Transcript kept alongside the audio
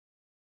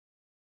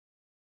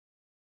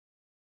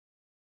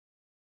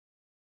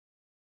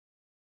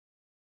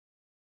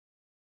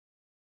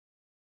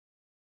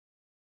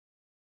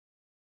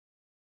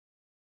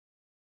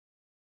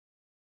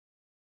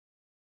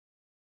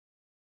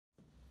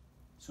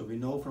So we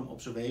know from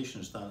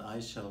observations that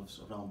ice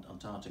shelves around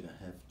Antarctica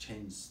have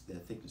changed their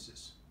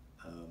thicknesses.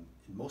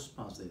 In most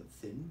parts they have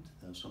thinned,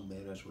 there are some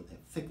areas where they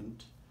have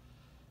thickened,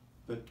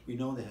 but we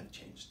know they have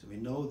changed. We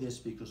know this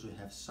because we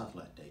have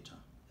satellite data,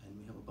 and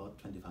we have about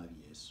 25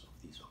 years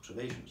of these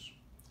observations.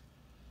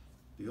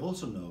 We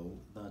also know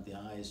that the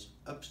ice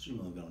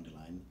upstream of the grounding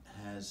line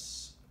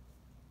has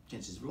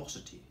changed its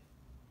velocity.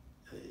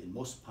 In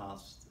most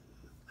parts,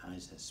 the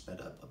ice has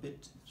sped up a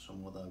bit,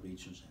 some other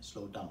regions have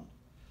slowed down.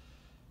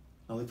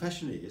 Now the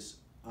question is,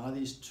 are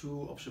these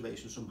two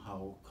observations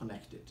somehow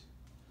connected?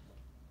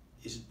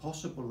 Is it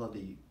possible that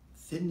the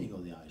thinning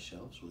of the ice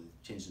shelves, or the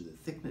changes in the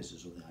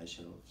thicknesses of the ice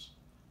shelves,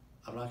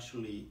 are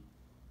actually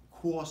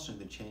causing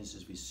the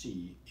changes we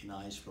see in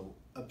ice flow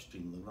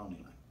upstream of the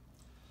grounding line?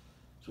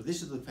 So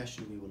this is the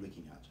question we were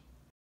looking at.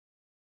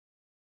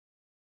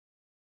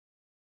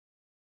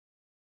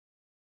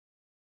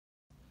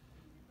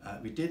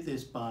 We did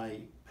this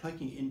by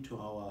plugging into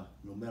our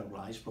numerical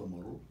ice flow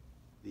model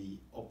the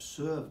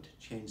observed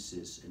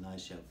changes in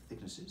ice shelf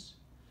thicknesses,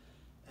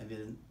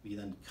 and we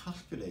then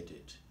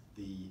calculated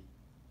the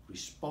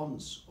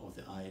response of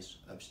the ice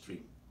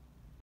upstream.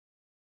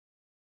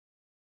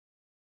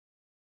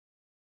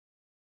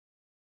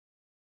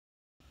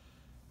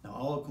 Now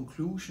our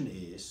conclusion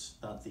is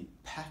that the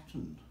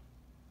pattern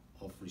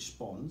of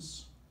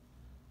response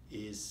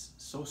is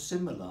so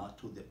similar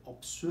to the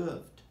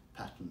observed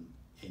pattern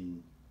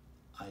in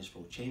ice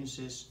flow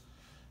changes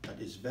that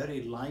it's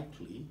very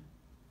likely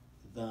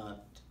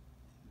that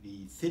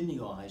the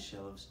thinning of ice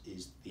shelves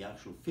is the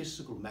actual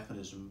physical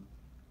mechanism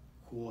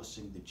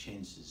causing the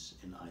changes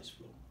in ice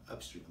flow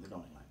upstream of the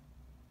grounding line.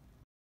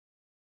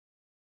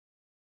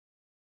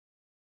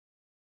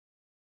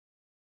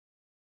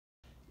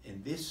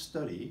 In this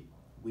study,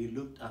 we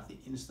looked at the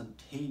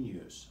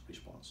instantaneous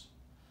response,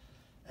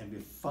 and we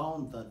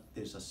found that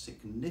there's a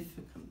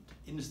significant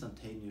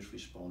instantaneous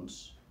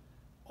response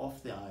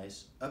of the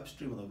ice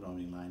upstream of the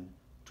grounding line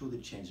to the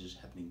changes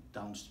happening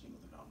downstream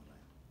of the grounding line.